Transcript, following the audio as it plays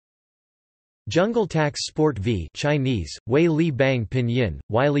Jungle Tax Sport V Chinese, Wei Li Bang Pinyin,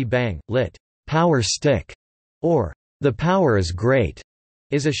 Wei Li Bang, lit. Power Stick, or The Power is Great,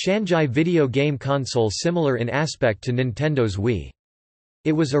 is a Shanzhai video game console similar in aspect to Nintendo's Wii.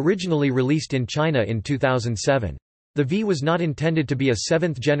 It was originally released in China in 2007. The V was not intended to be a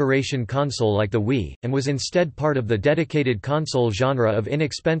seventh-generation console like the Wii, and was instead part of the dedicated console genre of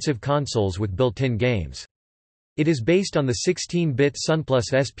inexpensive consoles with built-in games. It is based on the 16-bit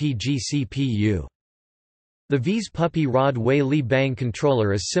Sunplus SPG CPU. The V's puppy rod Wei Li Bang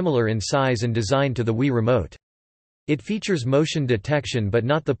controller is similar in size and design to the Wii Remote. It features motion detection but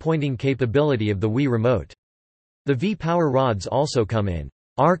not the pointing capability of the Wii Remote. The V power rods also come in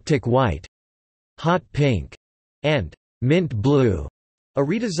Arctic White, Hot Pink, and Mint Blue. A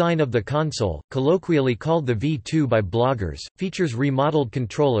redesign of the console, colloquially called the V2 by bloggers, features remodeled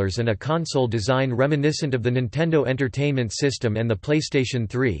controllers and a console design reminiscent of the Nintendo Entertainment System and the PlayStation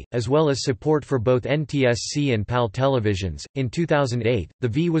 3, as well as support for both NTSC and PAL televisions. In 2008, the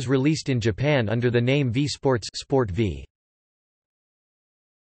V was released in Japan under the name V Sports Sport V.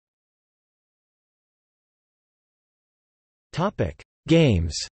 Topic: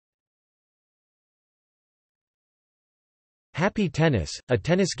 Games. Happy Tennis, a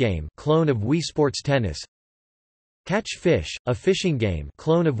tennis game clone of Wii Sports Tennis. Catch Fish, a fishing game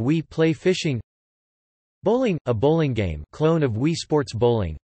clone of Wii Play Fishing. Bowling, a bowling game clone of Wii Sports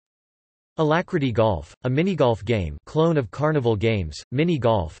Bowling. Alacrity Golf, a minigolf game clone of Carnival Games, Mini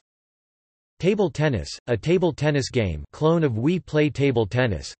Golf. Table Tennis, a table tennis game clone of Wii Play Table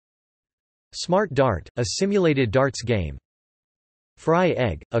Tennis. Smart Dart, a simulated darts game. Fry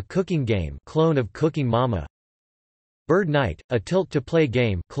Egg, a cooking game clone of Cooking Mama. Bird Night, a tilt-to-play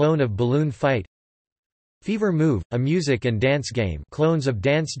game clone of Balloon Fight. Fever Move, a music and dance game clones of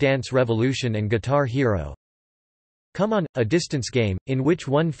Dance Dance Revolution and Guitar Hero. Come On, a distance game, in which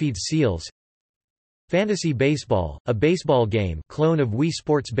one feeds seals. Fantasy Baseball, a baseball game clone of Wii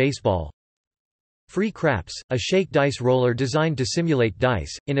Sports Baseball. Free Craps, a shake dice roller designed to simulate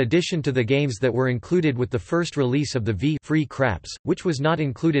dice, in addition to the games that were included with the first release of the V Free Craps, which was not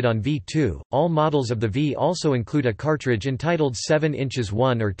included on V2. All models of the V also include a cartridge entitled 7 inches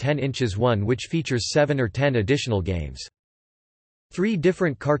 1 or 10 inches 1 which features 7 or 10 additional games. 3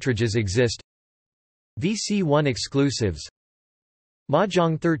 different cartridges exist. VC1 exclusives.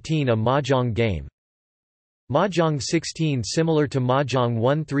 Mahjong 13, a Mahjong game. Mahjong 16, similar to Mahjong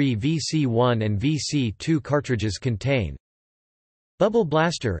 1-3. VC1 and VC2 cartridges contain Bubble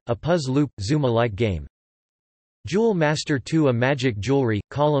Blaster, a Puzz Loop, Zuma-like game. Jewel Master 2, a Magic Jewelry,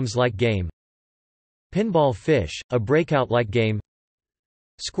 Columns-like game. Pinball Fish, a Breakout-like game.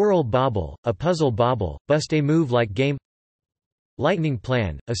 Squirrel Bobble, a Puzzle Bobble, Bust-a-Move-like game. Lightning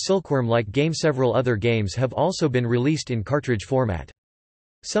Plan, a Silkworm-like game. Several other games have also been released in cartridge format.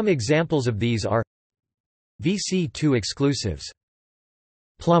 Some examples of these are VC2 exclusives.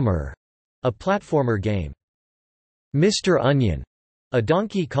 Plumber, a platformer game. Mr. Onion, a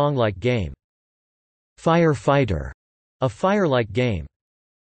Donkey Kong-like game. Firefighter, a fire-like game.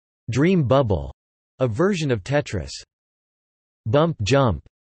 Dream Bubble, a version of Tetris. Bump Jump,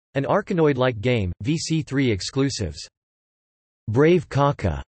 an Arkanoid-like game. VC3 exclusives. Brave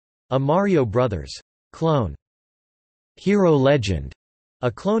Kaka, a Mario Brothers clone. Hero Legend,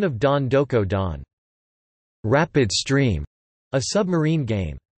 a clone of Don Doko Don. Rapid Stream, a submarine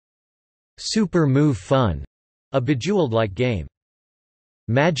game. Super Move Fun, a Bejeweled-like game.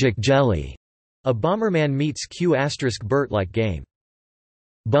 Magic Jelly, a Bomberman meets Q*Bert-like game.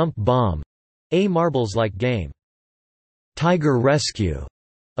 Bump Bomb, a Marbles-like game. Tiger Rescue,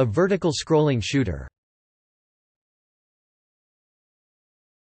 a vertical scrolling shooter.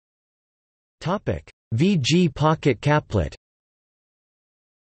 VG Pocket Caplet.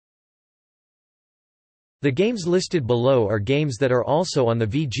 The games listed below are games that are also on the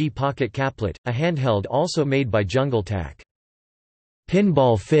VG Pocket Caplet, a handheld also made by JungleTak.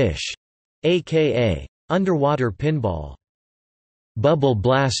 Pinball Fish, aka Underwater Pinball. Bubble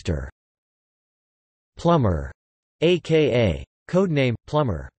Blaster. Plumber, aka codename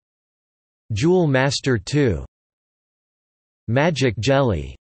Plumber. Jewel Master 2. Magic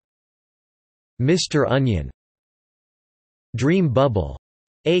Jelly. Mr. Onion. Dream Bubble,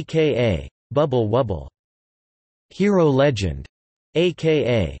 aka Bubble Wubble. Hero Legend,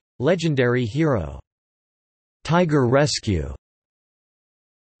 aka Legendary Hero. Tiger Rescue.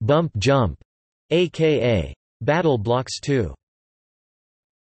 Bump Jump, aka Battle Blocks 2.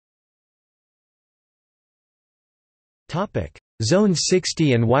 Topic: Zone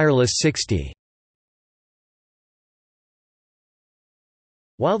 60 and Wireless 60.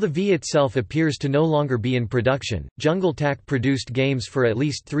 While the V itself appears to no longer be in production, JungleTak produced games for at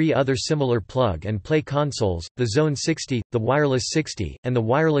least 3 other similar plug-and-play consoles, the Zone 60, the Wireless 60, and the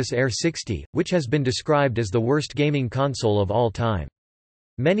Wireless Air 60, which has been described as the worst gaming console of all time.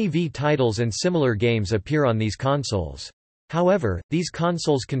 Many V titles and similar games appear on these consoles. However, these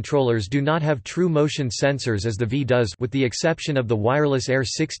consoles' controllers do not have true motion sensors as the V does, with the exception of the Wireless Air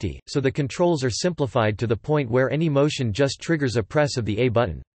 60, so the controls are simplified to the point where any motion just triggers a press of the A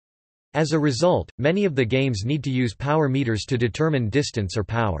button. As a result, many of the games need to use power meters to determine distance or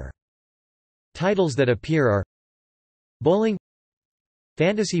power. Titles that appear are Bowling,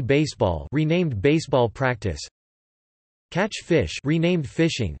 Fantasy Baseball renamed Baseball Practice, Catch Fish renamed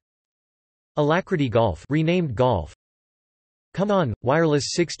Fishing, Alacrity Golf renamed Golf, Come On,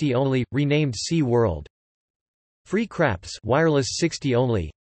 Wireless 60 Only, renamed Sea World, Free Craps Wireless 60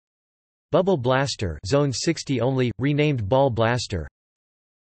 Only, Bubble Blaster Zone 60 Only, renamed Ball Blaster,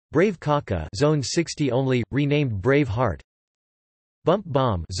 Brave Kaka Zone 60 Only, renamed Brave Heart, Bump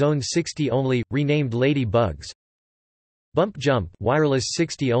Bomb Zone 60 Only, renamed Lady Bugs, Bump Jump Wireless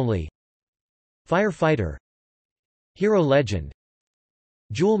 60 Only, Firefighter, Hero Legend,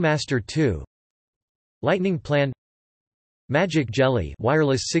 Jewel Master 2, Lightning Plan, Magic Jelly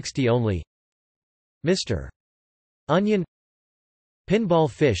Wireless 60 Only, Mr. Onion, Pinball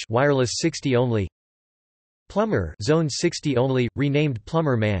Fish Wireless 60 Only, Plumber Zone 60 Only, renamed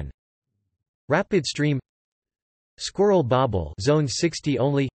Plumber Man, Rapid Stream, Squirrel Bobble Zone 60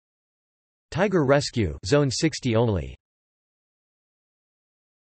 Only, Tiger Rescue Zone 60 Only.